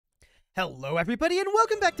Hello everybody and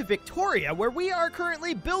welcome back to Victoria, where we are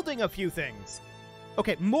currently building a few things.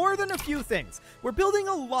 Okay, more than a few things. We're building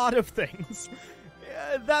a lot of things.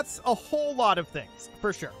 That's a whole lot of things,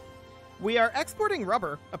 for sure. We are exporting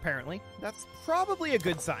rubber, apparently. That's probably a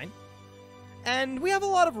good sign. And we have a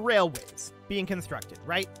lot of railways being constructed,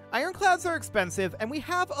 right? Ironclads are expensive, and we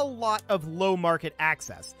have a lot of low market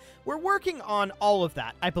access. We're working on all of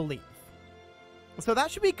that, I believe. So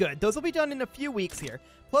that should be good. Those will be done in a few weeks here.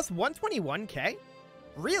 Plus 121k?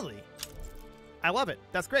 Really? I love it.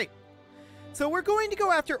 That's great. So we're going to go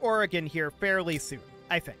after Oregon here fairly soon,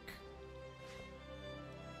 I think.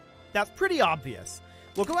 That's pretty obvious.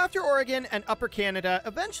 We'll go after Oregon and Upper Canada.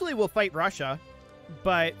 Eventually we'll fight Russia.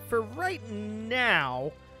 But for right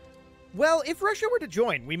now... Well, if Russia were to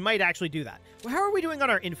join, we might actually do that. Well, how are we doing on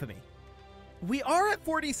our infamy? We are at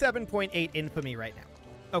 47.8 infamy right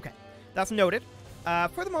now. Okay, that's noted.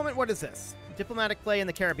 For the moment, what is this? Diplomatic play in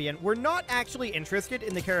the Caribbean. We're not actually interested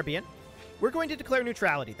in the Caribbean. We're going to declare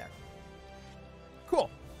neutrality there.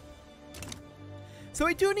 Cool. So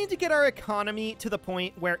we do need to get our economy to the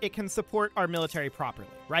point where it can support our military properly,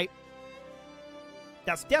 right?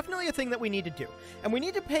 That's definitely a thing that we need to do. And we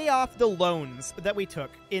need to pay off the loans that we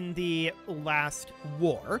took in the last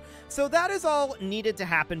war. So that is all needed to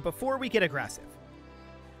happen before we get aggressive.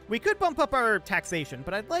 We could bump up our taxation,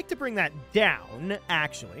 but I'd like to bring that down,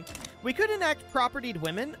 actually. We could enact propertied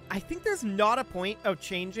women. I think there's not a point of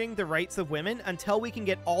changing the rights of women until we can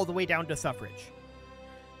get all the way down to suffrage.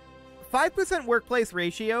 5% workplace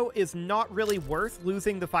ratio is not really worth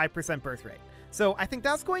losing the 5% birth rate. So I think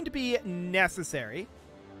that's going to be necessary.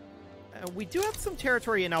 We do have some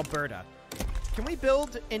territory in Alberta. Can we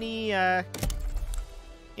build any oil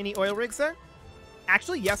rigs there?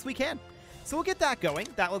 Actually, yes, we can. So we'll get that going.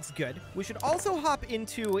 That looks good. We should also hop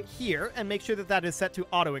into here and make sure that that is set to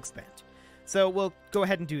auto-expand. So we'll go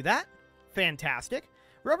ahead and do that. Fantastic.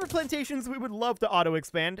 Rubber plantations, we would love to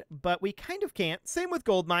auto-expand, but we kind of can't. Same with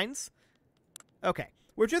gold mines. Okay.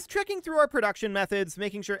 We're just checking through our production methods,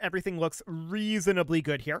 making sure everything looks reasonably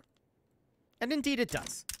good here. And indeed it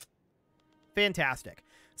does. Fantastic.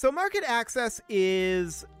 So market access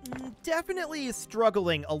is definitely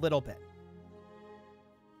struggling a little bit.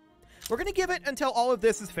 We're going to give it until all of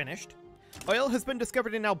this is finished. Oil has been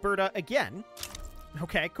discovered in Alberta again.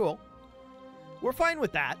 Okay, cool. We're fine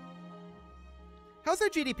with that. How's our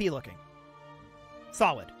GDP looking?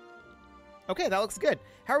 Solid. Okay, that looks good.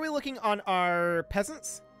 How are we looking on our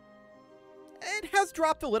peasants? It has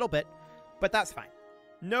dropped a little bit, but that's fine.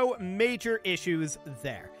 No major issues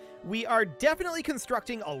there. We are definitely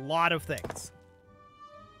constructing a lot of things.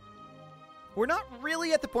 We're not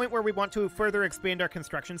really at the point where we want to further expand our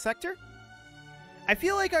construction sector. I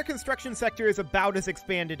feel like our construction sector is about as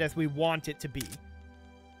expanded as we want it to be.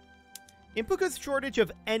 Input goods shortage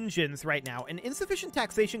of engines right now and insufficient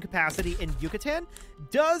taxation capacity in Yucatan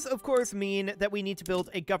does, of course, mean that we need to build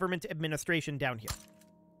a government administration down here.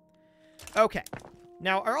 Okay.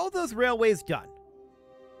 Now, are all those railways done?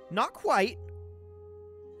 Not quite.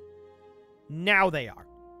 Now they are.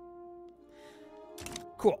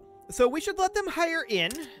 Cool. So we should let them hire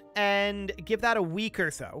in and give that a week or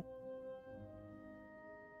so.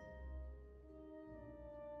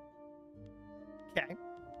 Okay.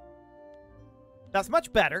 That's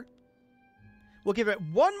much better. We'll give it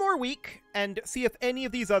one more week and see if any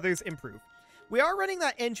of these others improve. We are running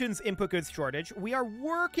that engine's input goods shortage. We are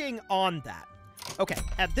working on that. Okay,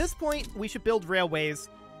 at this point, we should build railways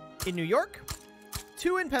in New York,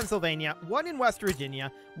 2 in Pennsylvania, 1 in West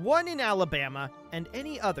Virginia, 1 in Alabama, and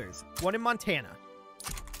any others. 1 in Montana.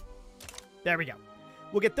 There we go.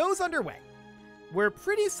 We'll get those underway. We're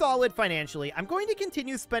pretty solid financially. I'm going to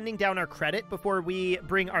continue spending down our credit before we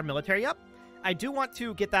bring our military up. I do want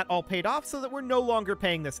to get that all paid off so that we're no longer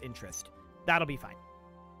paying this interest. That'll be fine.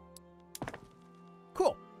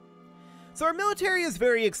 Cool. So our military is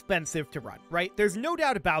very expensive to run, right? There's no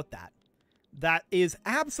doubt about that. That is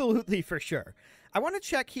absolutely for sure. I want to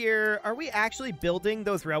check here. Are we actually building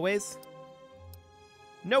those railways?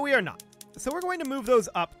 No, we are not. So we're going to move those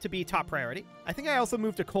up to be top priority. I think I also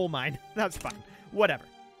moved a coal mine. That's fine. Whatever.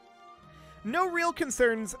 No real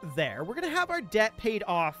concerns there. We're going to have our debt paid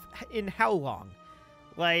off in how long?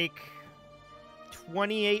 Like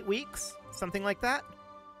 28 weeks? Something like that?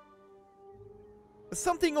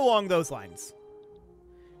 Something along those lines.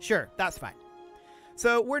 Sure, that's fine.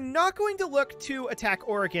 So we're not going to look to attack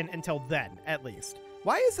Oregon until then, at least.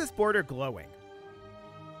 Why is this border glowing?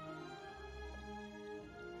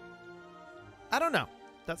 I don't know.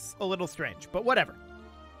 That's a little strange, but whatever.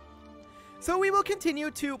 So we will continue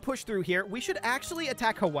to push through here. We should actually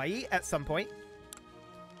attack Hawaii at some point.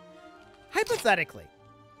 Hypothetically,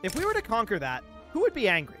 If we were to conquer that, who would be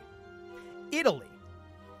angry? Italy.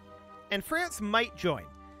 And France might join.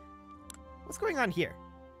 What's going on here?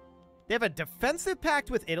 They have a defensive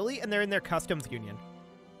pact with Italy, and they're in their customs union.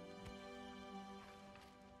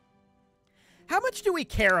 How much do we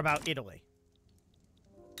care about Italy?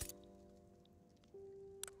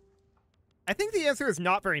 I think the answer is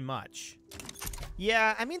not very much.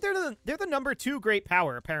 Yeah, I mean, they're the number 2 great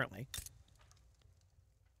power, apparently.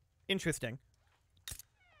 Interesting.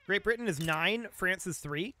 Great Britain is 9, France is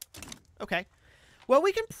 3. Okay. Well,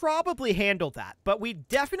 we can probably handle that, but we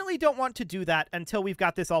definitely don't want to do that until we've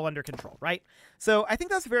got this all under control, right? So I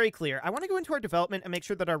think that's very clear. I want to go into our development and make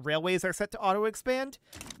sure that our railways are set to auto-expand.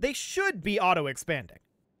 They should be auto-expanding.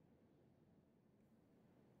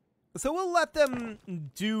 So we'll let them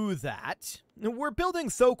do that. We're building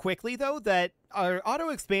so quickly, though, that our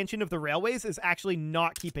auto-expansion of the railways is actually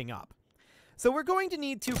not keeping up. So we're going to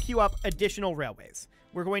need to queue up additional railways.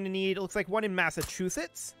 We're going to need, it looks like, one in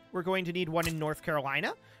Massachusetts. We're going to need one in North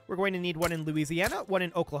Carolina. We're going to need one in Louisiana, one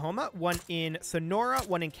in Oklahoma, one in Sonora,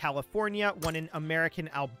 one in California, one in American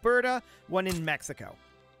Alberta, one in Mexico.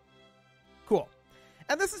 Cool.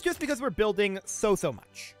 And this is just because we're building so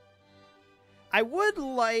much. I would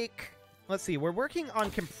like, let's see, we're working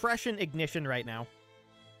on compression ignition right now.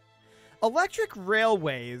 Electric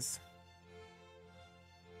railways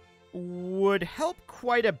would help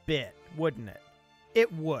quite a bit, wouldn't it?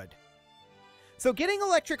 It would. So getting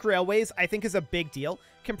electric railways, I think, is a big deal.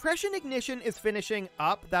 Compression ignition is finishing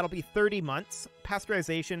up. That'll be 30 months.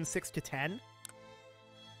 Pasteurization, 6 to 10.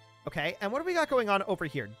 Okay, and what do we got going on over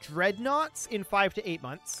here? Dreadnoughts in 5 to 8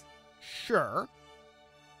 months. Sure.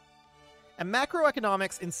 And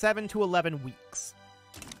macroeconomics in 7 to 11 weeks.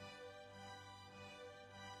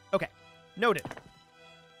 Okay, noted.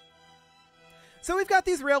 So we've got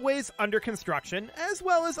these railways under construction, as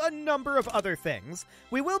well as a number of other things.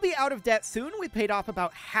 We will be out of debt soon. We paid off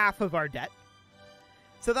about half of our debt.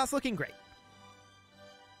 So that's looking great.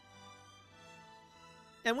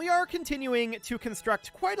 And we are continuing to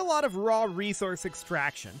construct quite a lot of raw resource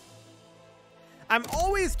extraction. I'm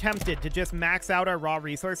always tempted to just max out our raw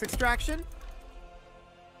resource extraction,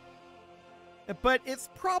 but it's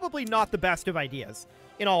probably not the best of ideas,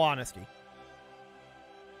 in all honesty.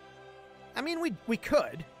 I mean, we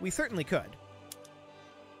could. We certainly could.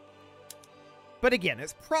 But again,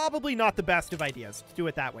 it's probably not the best of ideas to do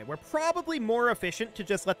it that way. We're probably more efficient to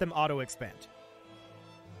just let them auto-expand.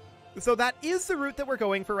 So that is the route that we're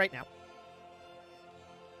going for right now.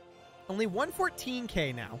 Only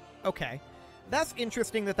 114k now. Okay. That's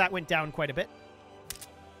interesting that that went down quite a bit.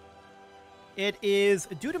 It is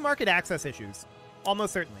due to market access issues.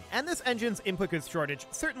 Almost certainly. And this engine's input goods shortage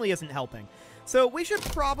certainly isn't helping. So we should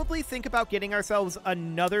probably think about getting ourselves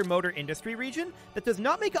another motor industry region that does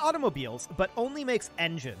not make automobiles, but only makes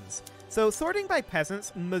engines. So sorting by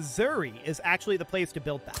peasants, Missouri is actually the place to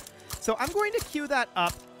build that. So I'm going to queue that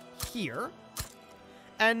up here.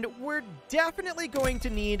 And we're definitely going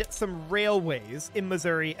to need some railways in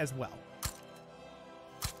Missouri as well.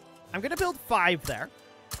 I'm going to build 5 there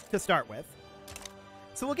to start with.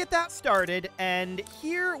 So we'll get that started, and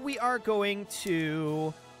here we are going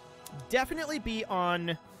to definitely be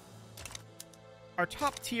on our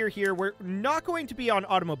top tier here. We're not going to be on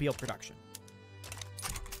automobile production.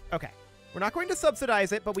 Okay. We're not going to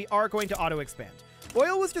subsidize it, but we are going to auto-expand.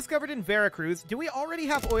 Oil was discovered in Veracruz. Do we already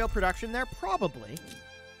have oil production there? Probably.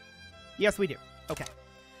 Yes, we do. Okay.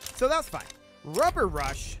 So that's fine. Rubber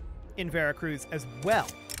rush in Veracruz as well.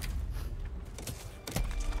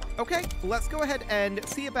 Okay, let's go ahead and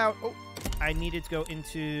see about... Oh, I needed to go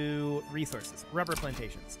into resources. Rubber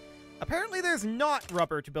plantations. Apparently there's not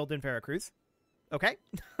rubber to build in Veracruz. Okay.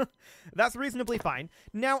 That's reasonably fine.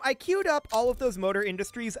 Now, I queued up all of those motor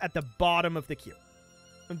industries at the bottom of the queue.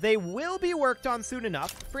 They will be worked on soon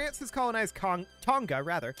enough. France has colonized Tonga,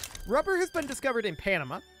 rather. Rubber has been discovered in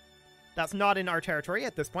Panama. That's not in our territory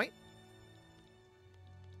at this point.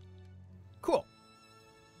 Cool.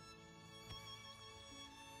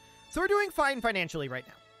 So we're doing fine financially right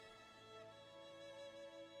now.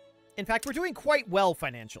 In fact, we're doing quite well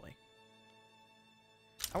financially.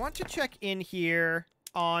 I want to check in here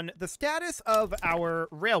on the status of our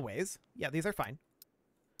railways. Yeah, these are fine.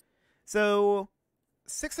 So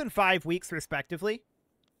 6 and 5 weeks respectively.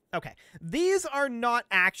 Okay, these are not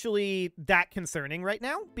actually that concerning right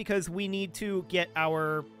now because we need to get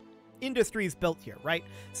our industries built here, right?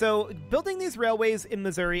 So building these railways in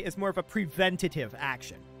Missouri is more of a preventative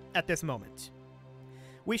action at this moment.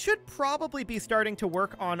 We should probably be starting to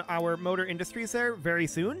work on our motor industries there very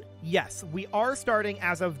soon. Yes, we are starting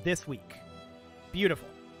as of this week. Beautiful.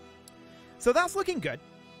 So that's looking good.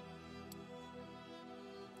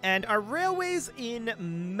 And our railways in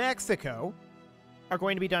Mexico are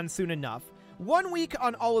going to be done soon enough. 1 week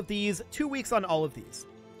on all of these, 2 weeks on all of these.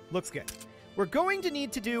 Looks good. We're going to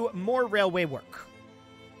need to do more railway work.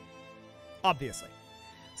 Obviously.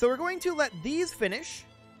 So we're going to let these finish.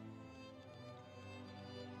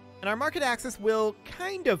 And our market access will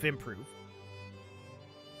kind of improve.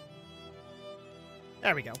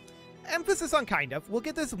 There we go. Emphasis on kind of. We'll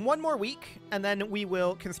get this 1 more week, and then we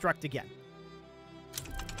will construct again.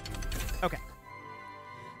 Okay.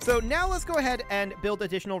 So now let's go ahead and build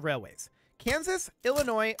additional railways. Kansas,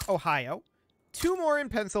 Illinois, Ohio. 2 more in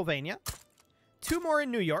Pennsylvania. 2 more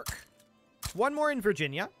in New York. 1 more in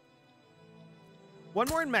Virginia. 1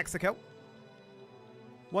 more in Mexico.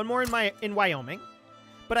 1 more in Wyoming.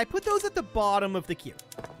 But I put those at the bottom of the queue.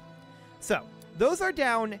 So, those are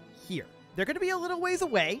down here. They're going to be a little ways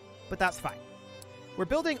away, but that's fine. We're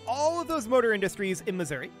building all of those motor industries in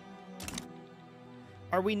Missouri.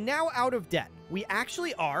 Are we now out of debt? We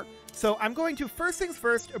actually are. So I'm going to, first things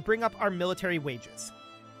first, bring up our military wages.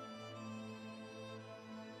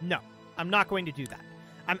 No, I'm not going to do that.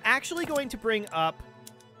 I'm actually going to bring up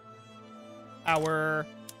our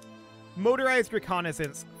motorized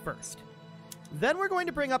reconnaissance first. Then we're going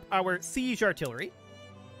to bring up our siege artillery.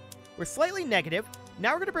 We're slightly negative.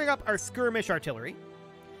 Now we're going to bring up our skirmish artillery.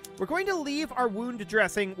 We're going to leave our wound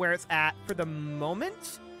dressing where it's at for the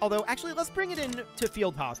moment. Although, actually, let's bring it in to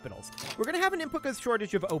field hospitals. We're going to have an input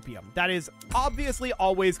shortage of opium. That is obviously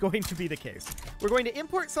always going to be the case. We're going to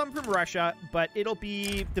import some from Russia, but it'll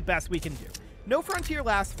be the best we can do. No frontier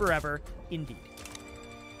lasts forever, indeed.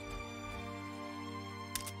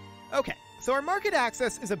 Okay, so our market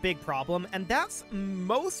access is a big problem, and that's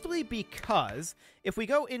mostly because if we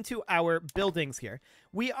go into our buildings here,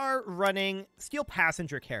 we are running steel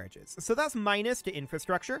passenger carriages. So that's minus to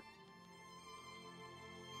infrastructure.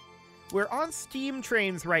 We're on steam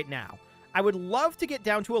trains right now. I would love to get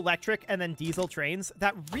down to electric and then diesel trains.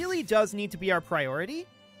 That really does need to be our priority.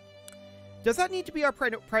 Does that need to be our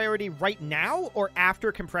priority right now or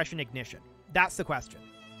after compression ignition? That's the question.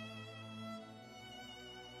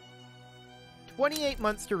 28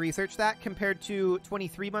 months to research that compared to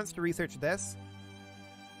 23 months to research this.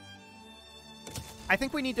 I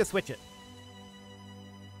think we need to switch it.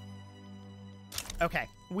 Okay,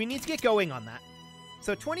 we need to get going on that.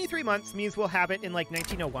 So 23 months means we'll have it in like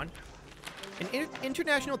 1901. An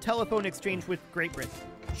international telephone exchange with Great Britain.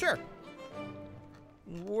 Sure.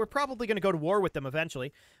 We're probably going to go to war with them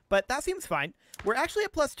eventually, but that seems fine. We're actually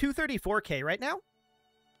at plus 234k right now.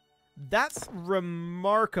 That's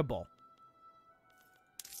remarkable.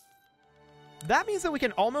 That means that we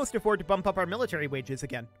can almost afford to bump up our military wages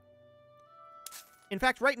again. In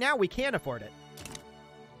fact, right now we can afford it.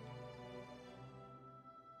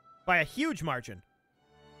 By a huge margin.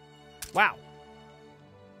 Wow.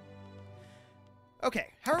 Okay,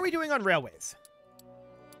 how are we doing on railways?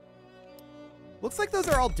 Looks like those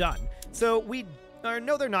are all done. So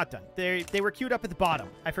no, they're not done. They were queued up at the bottom.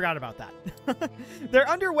 I forgot about that. They're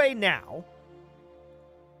underway now.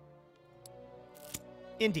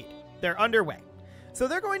 Indeed, they're underway. So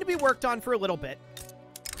they're going to be worked on for a little bit.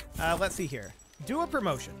 Let's see here. Do a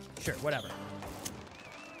promotion. Sure, whatever.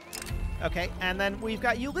 Okay, and then we've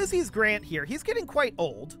got Ulysses Grant here. He's getting quite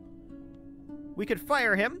old. We could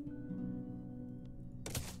fire him.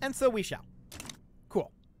 And so we shall.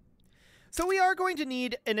 Cool. So we are going to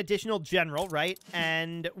need an additional general, right?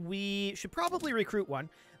 And we should probably recruit one.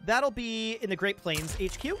 That'll be in the Great Plains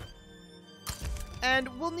HQ. And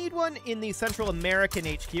we'll need one in the Central American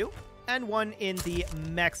HQ. And one in the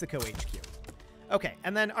Mexico HQ. Okay,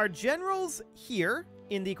 and then our generals here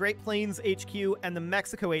in the Great Plains HQ and the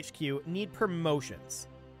Mexico HQ need promotions.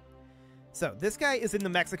 So this guy is in the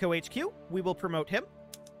Mexico HQ. We will promote him.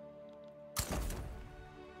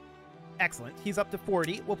 Excellent. He's up to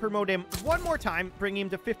 40. We'll promote him one more time, bringing him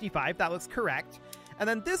to 55. That looks correct. And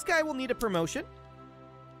then this guy will need a promotion,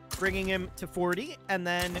 bringing him to 40. And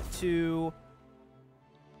then to,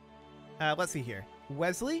 let's see here.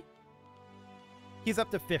 Wesley? He's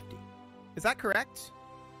up to 50. Is that correct?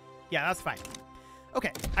 Yeah, that's fine.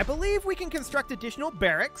 Okay, I believe we can construct additional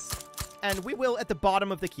barracks, and we will at the bottom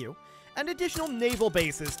of the queue, and additional naval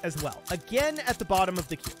bases as well, again at the bottom of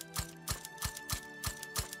the queue.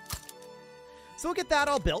 So we'll get that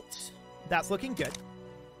all built. That's looking good.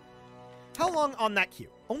 How long on that queue?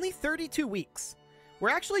 Only 32 weeks. We're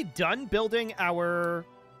actually done building our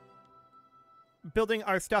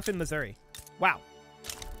stuff in Missouri. Wow.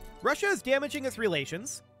 Russia is damaging its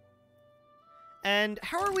relations. And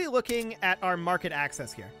how are we looking at our market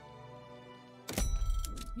access here?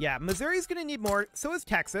 Yeah, Missouri's going to need more. So is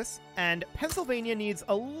Texas. And Pennsylvania needs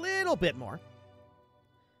a little bit more.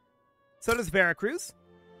 So does Veracruz.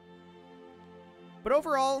 But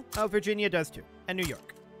overall, Virginia does too. And New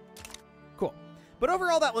York. Cool. But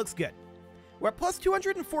overall, that looks good. We're at plus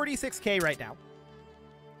 246k right now.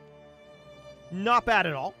 Not bad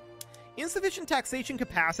at all. Insufficient taxation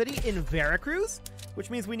capacity in Veracruz,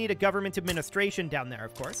 which means we need a government administration down there,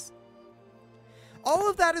 of course. All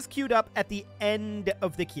of that is queued up at the end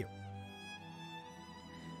of the queue.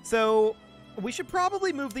 So we should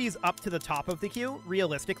probably move these up to the top of the queue,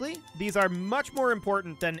 realistically. These are much more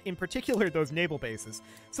important than, in particular, those naval bases.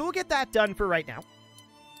 So we'll get that done for right now.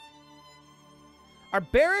 Our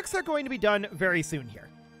barracks are going to be done very soon here.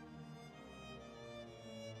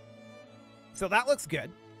 So that looks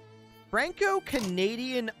good.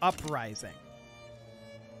 Franco-Canadian uprising.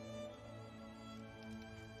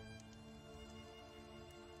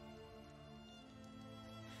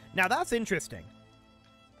 Now that's interesting.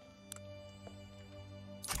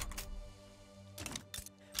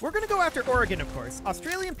 We're going to go after Oregon, of course.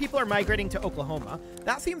 Australian people are migrating to Oklahoma.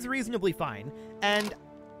 That seems reasonably fine. And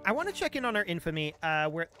I want to check in on our infamy.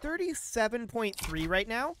 We're at 37.3 right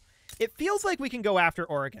now. It feels like we can go after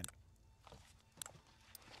Oregon.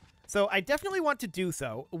 So I definitely want to do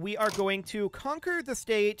so. We are going to conquer the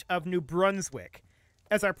state of New Brunswick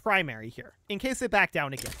as our primary here, in case they back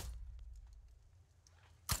down again.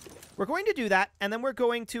 We're going to do that, and then we're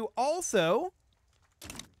going to also...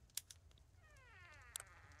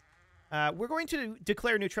 we're going to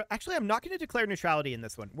declare neutral. Actually, I'm not going to declare neutrality in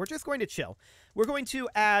this one. We're just going to chill. We're going to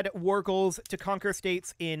add war goals to conquer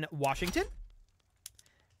states in Washington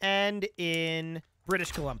and in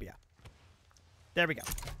British Columbia. There we go.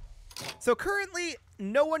 So currently,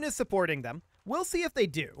 no one is supporting them. We'll see if they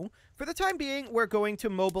do. For the time being, we're going to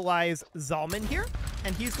mobilize Zalman here,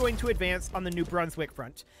 and he's going to advance on the New Brunswick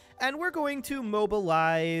front. And we're going to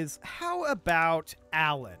mobilize, how about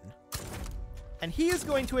Allen? And he is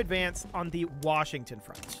going to advance on the Washington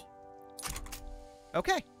front.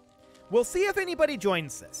 Okay. We'll see if anybody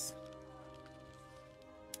joins this.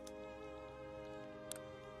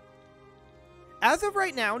 As of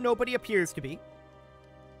right now, nobody appears to be.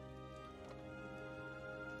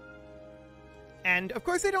 And, of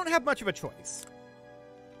course, they don't have much of a choice.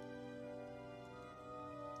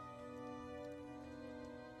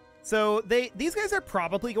 So, these guys are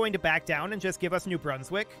probably going to back down and just give us New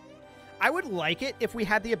Brunswick. I would like it if we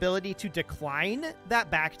had the ability to decline that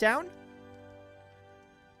back down.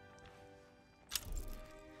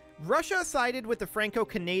 Russia sided with the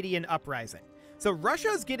Franco-Canadian uprising. So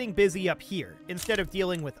Russia's getting busy up here instead of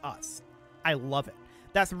dealing with us. I love it.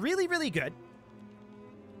 That's really, really good.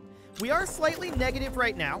 We are slightly negative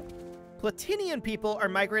right now. Platinian people are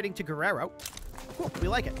migrating to Guerrero. Cool, we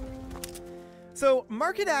like it. So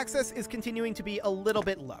market access is continuing to be a little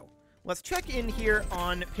bit low. Let's check in here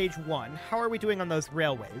on page 1. How are we doing on those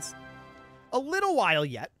railways? A little while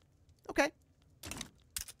yet. Okay.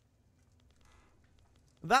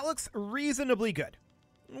 That looks reasonably good.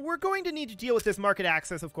 We're going to need to deal with this market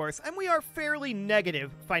access, of course, and we are fairly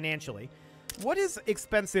negative financially. What is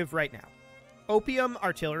expensive right now? Opium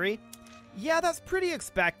artillery? Yeah, that's pretty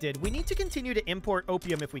expected. We need to continue to import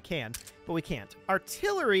opium if we can, but we can't.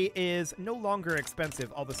 Artillery is no longer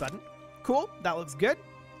expensive all of a sudden. Cool, that looks good.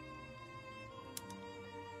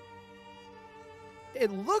 It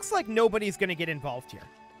looks like nobody's going to get involved here.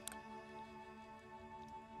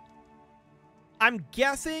 I'm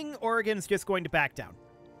guessing Oregon's just going to back down.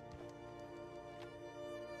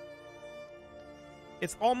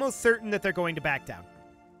 It's almost certain that they're going to back down.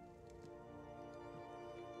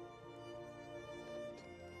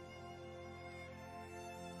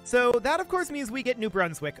 So that, of course, means we get New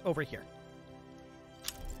Brunswick over here.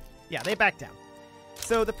 Yeah, they back down.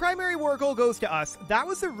 So the primary war goal goes to us. That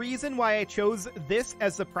was the reason why I chose this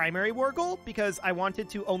as the primary war goal, because I wanted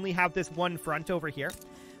to only have this one front over here.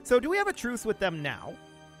 So do we have a truce with them now?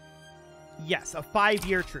 Yes, a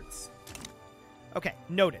 5-year truce. Okay,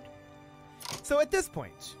 noted. So at this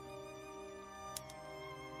point,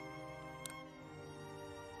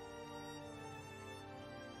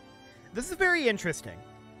 this is very interesting.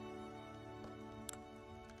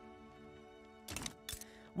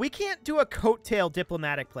 We can't do a coattail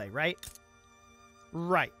diplomatic play, right?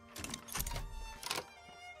 Right.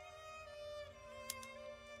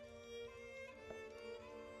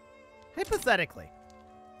 Hypothetically,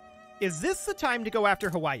 is this the time to go after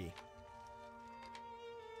Hawaii?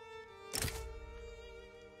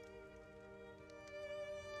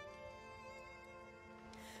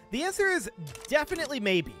 The answer is definitely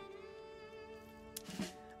maybe.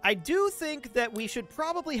 I do think that we should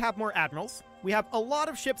probably have more admirals. We have a lot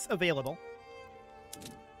of ships available.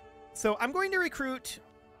 So I'm going to recruit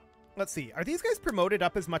Let's see. Are these guys promoted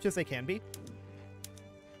up as much as they can be?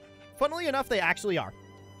 Funnily enough, they actually are.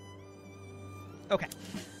 Okay.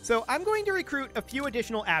 So I'm going to recruit a few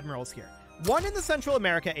additional admirals here. One in the Central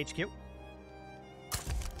America HQ.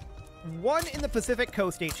 One in the Pacific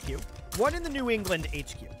Coast HQ. One in the New England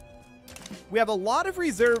HQ. We have a lot of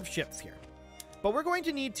reserve ships here. But we're going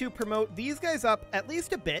to need to promote these guys up at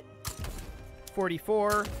least a bit.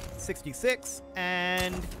 44, 66,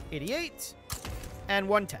 and 88, and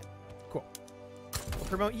 110. Cool. We'll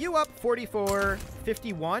promote you up 44,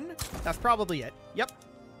 51. That's probably it. Yep.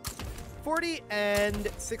 40 and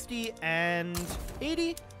 60 and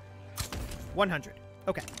 80. 100.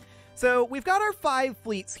 Okay. So we've got our 5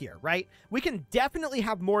 fleets here, right? We can definitely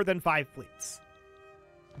have more than 5 fleets.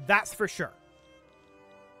 That's for sure.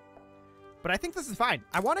 But I think this is fine.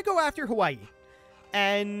 I want to go after Hawaii.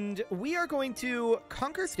 And we are going to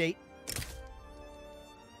conquer state.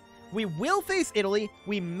 We will face Italy.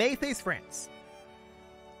 We may face France.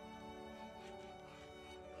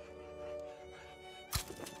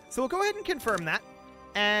 So we'll go ahead and confirm that.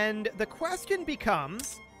 And the question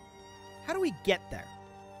becomes, how do we get there?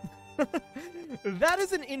 That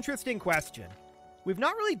is an interesting question. We've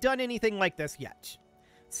not really done anything like this yet.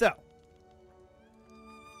 So,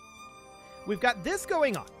 we've got this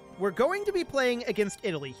going on. We're going to be playing against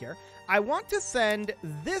Italy here. I want to send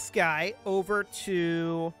this guy over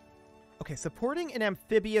to... Okay, supporting an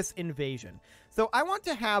amphibious invasion. So I want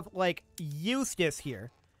to have, like, Eustace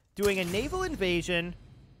here doing a naval invasion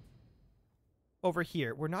over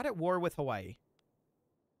here. We're not at war with Hawaii.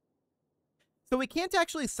 So we can't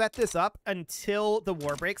actually set this up until the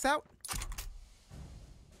war breaks out.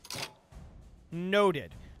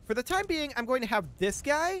 Noted. For the time being, I'm going to have this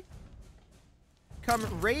guy come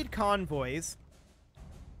raid convoys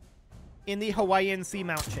in the Hawaiian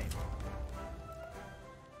Seamount chain.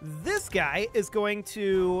 This guy is going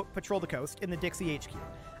to patrol the coast in the Dixie HQ.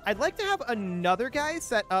 I'd like to have another guy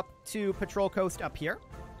set up to patrol coast up here.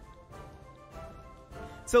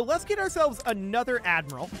 So let's get ourselves another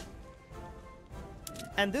admiral.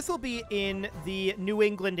 And this will be in the New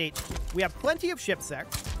England HQ. We have plenty of ships there.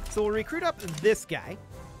 So we'll recruit up this guy.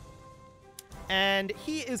 And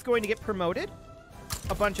he is going to get promoted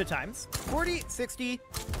a bunch of times. 40, 60,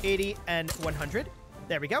 80, and 100.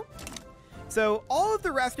 There we go. So all of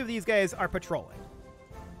the rest of these guys are patrolling.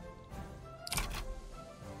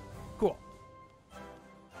 Cool.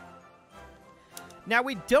 Now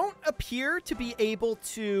we don't appear to be able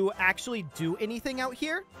to actually do anything out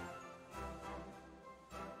here.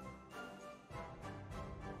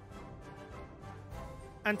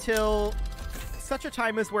 Until such a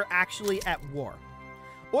time as we're actually at war.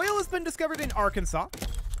 Oil has been discovered in Arkansas.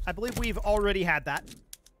 I believe we've already had that.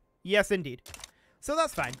 Yes, indeed. So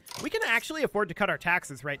that's fine. We can actually afford to cut our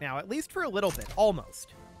taxes right now, at least for a little bit.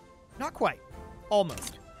 Almost. Not quite.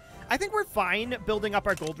 Almost. I think we're fine building up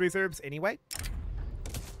our gold reserves anyway.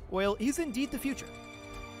 Oil is indeed the future.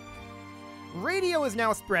 Radio is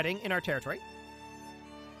now spreading in our territory.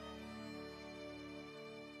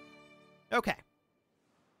 Okay.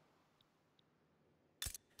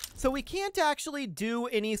 So we can't actually do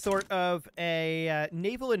any sort of a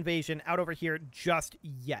naval invasion out over here just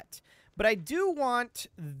yet. But I do want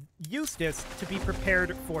Eustace to be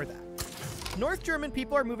prepared for that. North German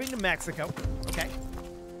people are moving to Mexico. Okay.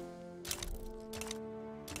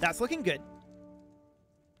 That's looking good.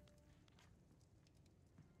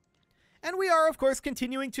 And we are, of course,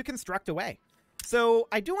 continuing to construct away. So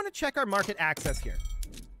I do want to check our market access here.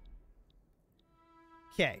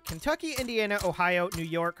 Okay, Kentucky, Indiana, Ohio, New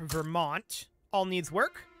York, Vermont all needs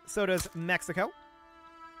work. So does Mexico.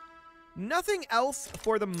 Nothing else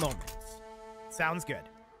for the moment. Sounds good.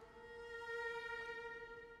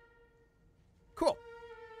 Cool.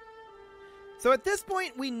 So at this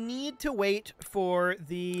point, we need to wait for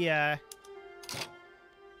the... I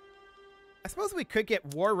suppose we could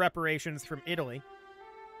get war reparations from Italy.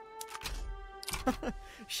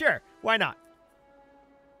 Sure, why not?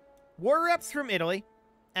 War reps from Italy.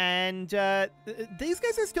 And these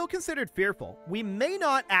guys are still considered fearful. We may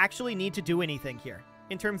not actually need to do anything here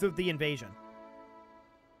in terms of the invasion.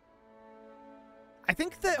 I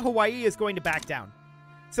think that Hawaii is going to back down.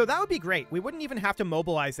 So that would be great. We wouldn't even have to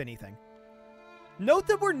mobilize anything. Note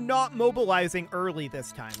that we're not mobilizing early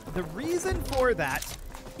this time. The reason for that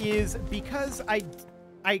is because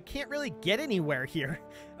I can't really get anywhere here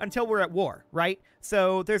until we're at war, right?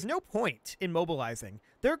 So there's no point in mobilizing.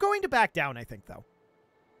 They're going to back down, I think, though.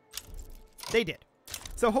 They did.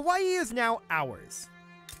 So Hawaii is now ours.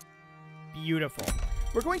 Beautiful.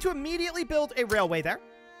 We're going to immediately build a railway there.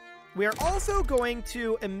 We are also going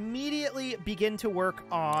to immediately begin to work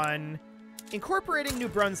on incorporating New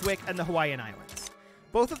Brunswick and the Hawaiian Islands.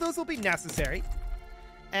 Both of those will be necessary.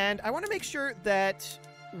 And I want to make sure that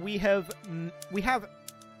we have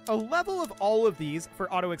a level of all of these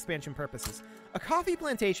for auto expansion purposes. A coffee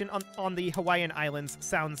plantation on the Hawaiian Islands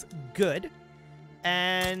sounds good,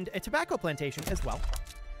 and a tobacco plantation as well.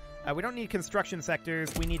 We don't need construction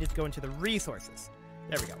sectors. We need to go into the resources.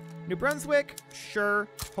 There we go. New Brunswick, sure.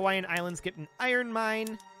 Hawaiian Islands get an iron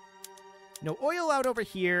mine. No oil out over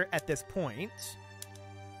here at this point.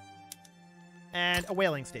 And a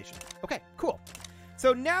whaling station. Okay, cool.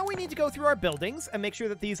 So now we need to go through our buildings and make sure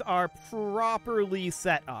that these are properly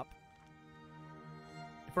set up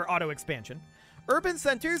for auto expansion. Urban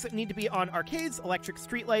centers need to be on arcades, electric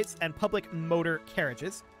streetlights, and public motor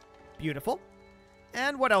carriages. Beautiful.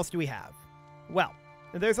 And what else do we have? Well,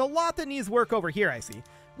 there's a lot that needs work over here, I see.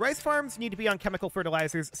 Rice farms need to be on chemical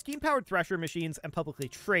fertilizers, steam-powered thresher machines, and publicly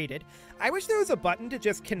traded. I wish there was a button to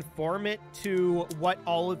just conform it to what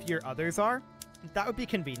all of your others are. That would be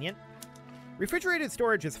convenient. Refrigerated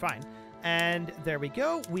storage is fine. And there we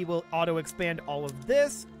go. We will auto-expand all of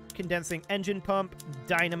this. Condensing engine pump,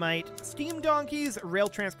 dynamite, steam donkeys, rail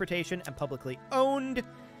transportation, and publicly owned.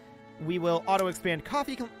 We will auto-expand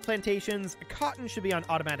coffee plantations. Cotton should be on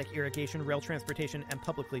automatic irrigation, rail transportation, and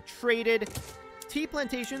publicly traded. Tea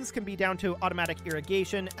plantations can be down to automatic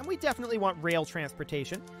irrigation, and we definitely want rail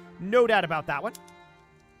transportation. No doubt about that one.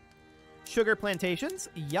 Sugar plantations,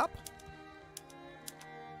 yup.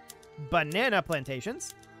 Banana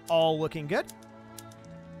plantations, all looking good.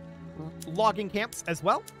 Logging camps as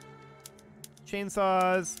well.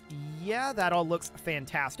 Chainsaws, yeah, that all looks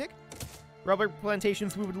fantastic. Rubber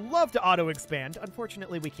plantations, we would love to auto-expand.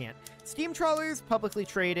 Unfortunately, we can't. Steam trawlers, publicly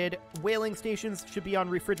traded. Whaling stations should be on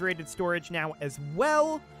refrigerated storage now as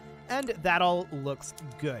well. And that all looks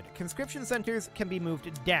good. Conscription centers can be moved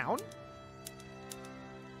down.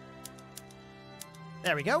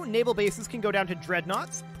 There we go. Naval bases can go down to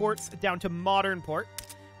dreadnoughts. Ports down to modern port.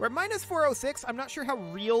 We're at minus 406. I'm not sure how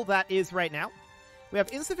real that is right now. We have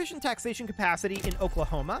insufficient taxation capacity in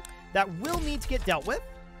Oklahoma. That will need to get dealt with.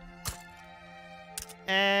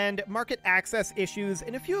 And market access issues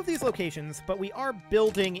in a few of these locations, but we are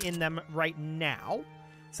building in them right now.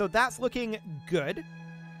 So that's looking good.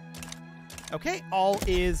 Okay, all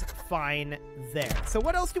is fine there. So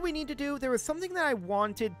what else do we need to do? There was something that I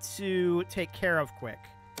wanted to take care of quick.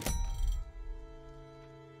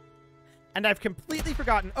 And I've completely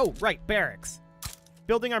forgotten. Oh, right, barracks.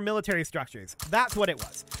 Building our military structures. That's what it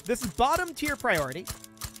was. This is bottom tier priority,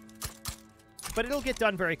 but it'll get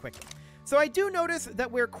done very quickly. So I do notice that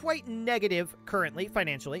we're quite negative currently,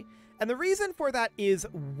 financially, and the reason for that is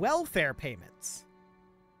welfare payments.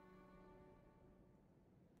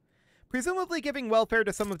 Presumably giving welfare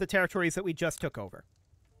to some of the territories that we just took over.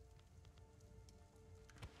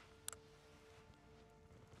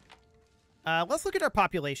 Let's look at our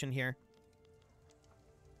population here.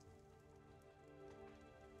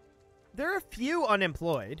 There are a few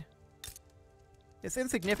unemployed. It's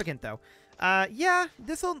insignificant, though. Yeah,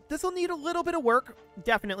 this'll need a little bit of work,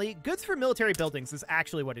 definitely. Goods for military buildings is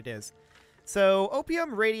actually what it is. So,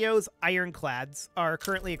 opium, radios, ironclads are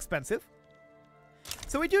currently expensive.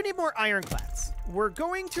 So we do need more ironclads. We're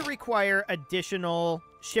going to require additional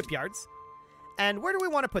shipyards. And where do we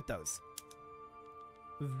want to put those?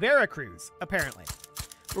 Veracruz, apparently.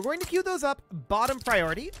 We're going to queue those up bottom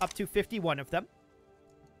priority, up to 51 of them.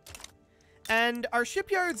 And our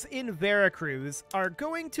shipyards in Veracruz are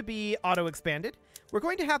going to be auto-expanded. We're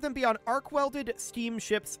going to have them be on arc-welded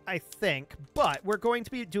steamships, I think, but we're going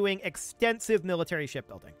to be doing extensive military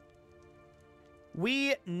shipbuilding.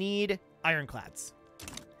 We need ironclads.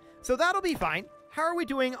 So that'll be fine. How are we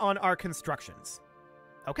doing on our constructions?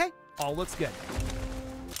 Okay, all looks good.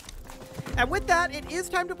 And with that, it is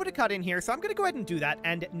time to put a cut in here, so I'm going to go ahead and do that.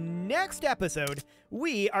 And next episode,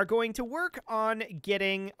 we are going to work on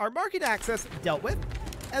getting our market access dealt with,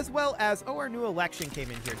 as well as, oh, our new election came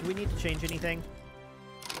in here. Do we need to change anything?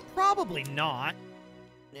 Probably not.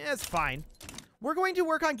 It's fine. We're going to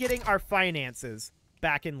work on getting our finances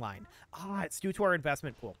back in line. Ah, it's due to our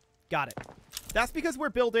investment pool. Got it. That's because we're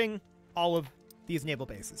building all of these naval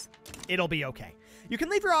bases. It'll be okay. You can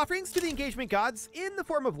leave your offerings to the engagement gods in the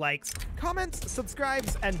form of likes, comments,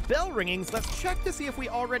 subscribes, and bell ringings. Let's check to see if we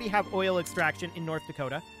already have oil extraction in North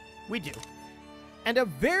Dakota. We do. And a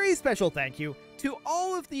very special thank you to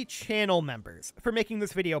all of the channel members for making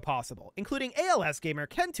this video possible, including ALS Gamer,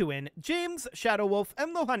 Kentuin, James, Shadowwolf,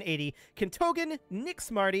 Mlohan80, Kentogan, Nick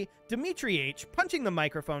Smarty, Dimitri H, Punching the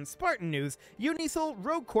Microphone, Spartan News, Unisol,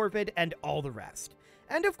 Rogue Corvid, and all the rest.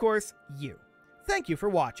 And of course, you. Thank you for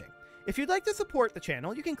watching. If you'd like to support the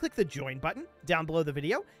channel, you can click the join button down below the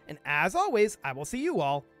video. And as always, I will see you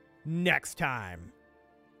all next time.